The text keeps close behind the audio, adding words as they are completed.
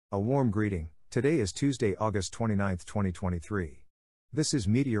A warm greeting. Today is Tuesday, August 29, 2023. This is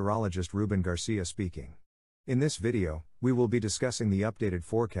meteorologist Ruben Garcia speaking. In this video, we will be discussing the updated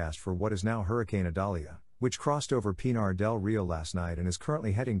forecast for what is now Hurricane Idalia, which crossed over Pinar del Río last night and is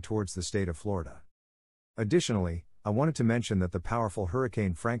currently heading towards the state of Florida. Additionally, I wanted to mention that the powerful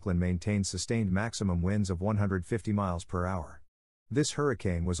Hurricane Franklin maintains sustained maximum winds of 150 miles per hour. This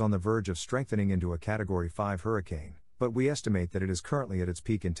hurricane was on the verge of strengthening into a Category 5 hurricane, but we estimate that it is currently at its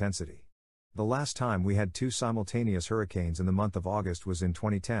peak intensity. The last time we had two simultaneous hurricanes in the month of August was in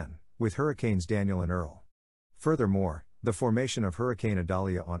 2010, with Hurricanes Daniel and Earl. Furthermore, the formation of Hurricane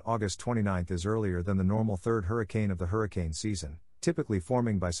Idalia on August 29 is earlier than the normal third hurricane of the hurricane season, typically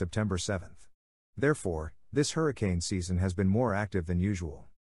forming by September 7. Therefore, this hurricane season has been more active than usual.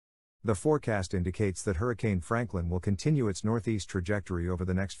 The forecast indicates that Hurricane Franklin will continue its northeast trajectory over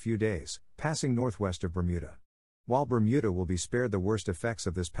the next few days, passing northwest of Bermuda. While Bermuda will be spared the worst effects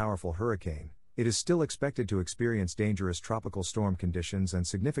of this powerful hurricane, it is still expected to experience dangerous tropical storm conditions and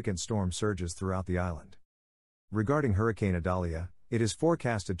significant storm surges throughout the island. Regarding Hurricane Idalia, it is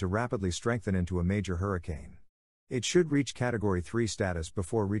forecasted to rapidly strengthen into a major hurricane. It should reach Category 3 status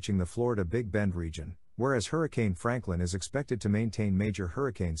before reaching the Florida Big Bend region, whereas Hurricane Franklin is expected to maintain major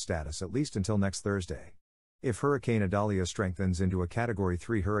hurricane status at least until next Thursday. If Hurricane Idalia strengthens into a Category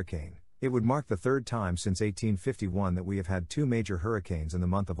 3 hurricane, it would mark the third time since 1851 that we have had two major hurricanes in the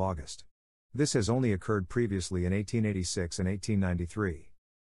month of August. This has only occurred previously in 1886 and 1893.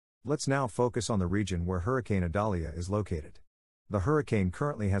 Let's now focus on the region where Hurricane Idalia is located. The hurricane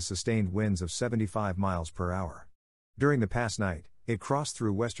currently has sustained winds of 75 miles per hour. During the past night, it crossed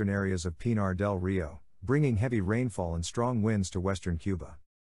through western areas of Pinar del Río, bringing heavy rainfall and strong winds to western Cuba.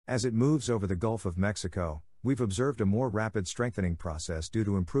 As it moves over the Gulf of Mexico, we've observed a more rapid strengthening process due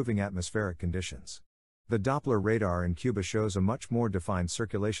to improving atmospheric conditions. The Doppler radar in Cuba shows a much more defined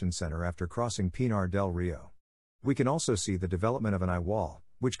circulation center after crossing Pinar del Río. We can also see the development of an eye wall,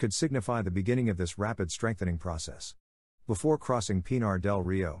 which could signify the beginning of this rapid strengthening process. Before crossing Pinar del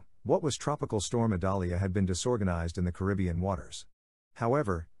Río, what was Tropical Storm Idalia had been disorganized in the Caribbean waters.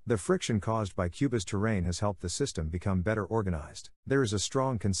 However, the friction caused by Cuba's terrain has helped the system become better organized. There is a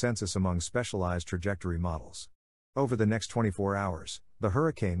strong consensus among specialized trajectory models. Over the next 24 hours, the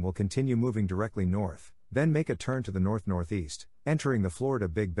hurricane will continue moving directly north, then make a turn to the north-northeast, entering the Florida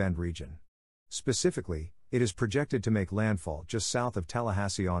Big Bend region. Specifically, it is projected to make landfall just south of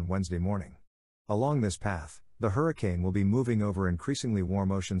Tallahassee on Wednesday morning. Along this path, the hurricane will be moving over increasingly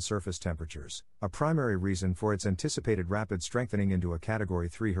warm ocean surface temperatures, a primary reason for its anticipated rapid strengthening into a Category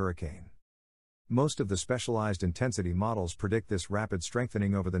 3 hurricane. Most of the specialized intensity models predict this rapid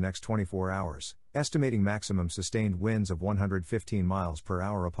strengthening over the next 24 hours, estimating maximum sustained winds of 115 miles per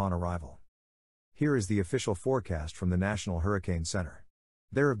hour upon arrival. Here is the official forecast from the National Hurricane Center.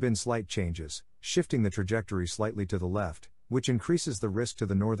 There have been slight changes, shifting the trajectory slightly to the left, which increases the risk to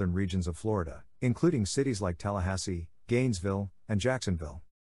the northern regions of Florida, including cities like Tallahassee, Gainesville, and Jacksonville.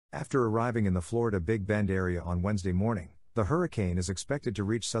 After arriving in the Florida Big Bend area on Wednesday morning, the hurricane is expected to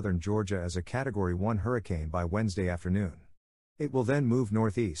reach southern Georgia as a Category 1 hurricane by Wednesday afternoon. It will then move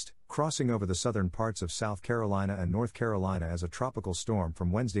northeast, crossing over the southern parts of South Carolina and North Carolina as a tropical storm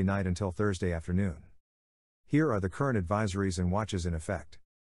from Wednesday night until Thursday afternoon. Here are the current advisories and watches in effect.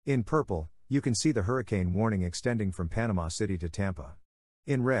 In purple, you can see the hurricane warning extending from Panama City to Tampa.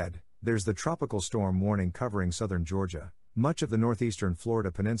 In red, there's the tropical storm warning covering southern Georgia, much of the northeastern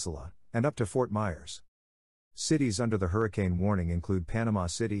Florida peninsula, and up to Fort Myers. Cities under the hurricane warning include Panama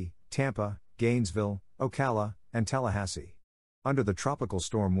City, Tampa, Gainesville, Ocala, and Tallahassee. Under the tropical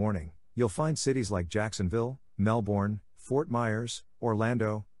storm warning, you'll find cities like Jacksonville, Melbourne, Fort Myers,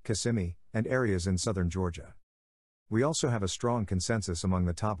 Orlando, Kissimmee, and areas in southern Georgia. We also have a strong consensus among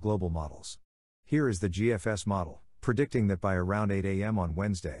the top global models. Here is the GFS model, predicting that by around 8 a.m. on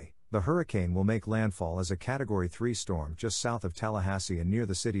Wednesday, the hurricane will make landfall as a Category 3 storm just south of Tallahassee and near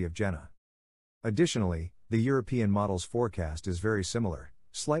the city of Jena. Additionally, the European model's forecast is very similar,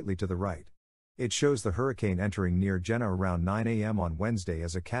 slightly to the right. It shows the hurricane entering near Jena around 9 a.m. on Wednesday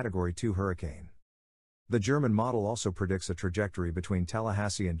as a Category 2 hurricane. The German model also predicts a trajectory between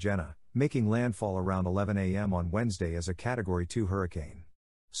Tallahassee and Jena, making landfall around 11 a.m. on Wednesday as a Category 2 hurricane.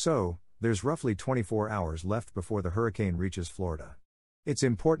 So, there's roughly 24 hours left before the hurricane reaches Florida. It's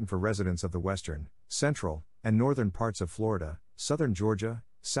important for residents of the western, central, and northern parts of Florida, southern Georgia,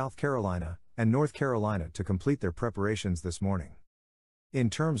 South Carolina, and North Carolina to complete their preparations this morning. In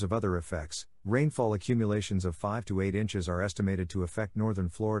terms of other effects, rainfall accumulations of 5 to 8 inches are estimated to affect northern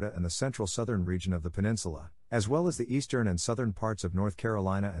Florida and the central-southern region of the peninsula, as well as the eastern and southern parts of North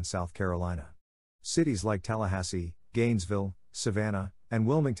Carolina and South Carolina. Cities like Tallahassee, Gainesville, Savannah, and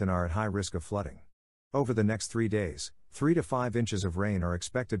Wilmington are at high risk of flooding. Over the next 3 days, 3 to 5 inches of rain are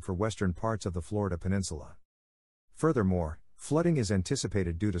expected for western parts of the Florida Peninsula. Furthermore, flooding is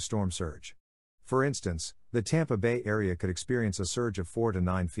anticipated due to storm surge. For instance, the Tampa Bay area could experience a surge of 4 to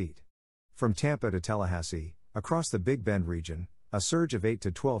 9 feet. From Tampa to Tallahassee, across the Big Bend region, a surge of 8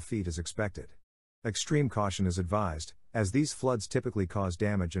 to 12 feet is expected. Extreme caution is advised, as these floods typically cause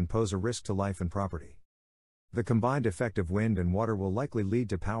damage and pose a risk to life and property. The combined effect of wind and water will likely lead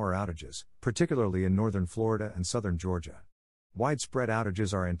to power outages, particularly in northern Florida and southern Georgia. Widespread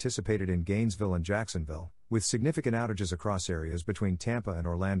outages are anticipated in Gainesville and Jacksonville, with significant outages across areas between Tampa and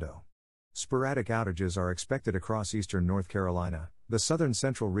Orlando. Sporadic outages are expected across eastern North Carolina, the southern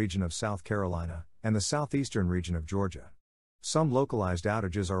central region of South Carolina, and the southeastern region of Georgia. Some localized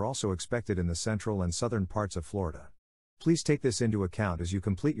outages are also expected in the central and southern parts of Florida. Please take this into account as you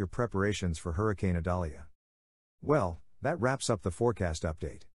complete your preparations for Hurricane Idalia. Well, that wraps up the forecast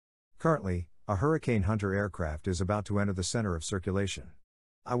update. Currently, a Hurricane Hunter aircraft is about to enter the center of circulation.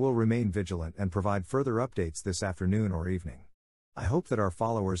 I will remain vigilant and provide further updates this afternoon or evening. I hope that our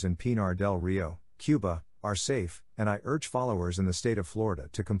followers in Pinar del Río, Cuba, are safe, and I urge followers in the state of Florida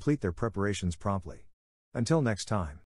to complete their preparations promptly. Until next time.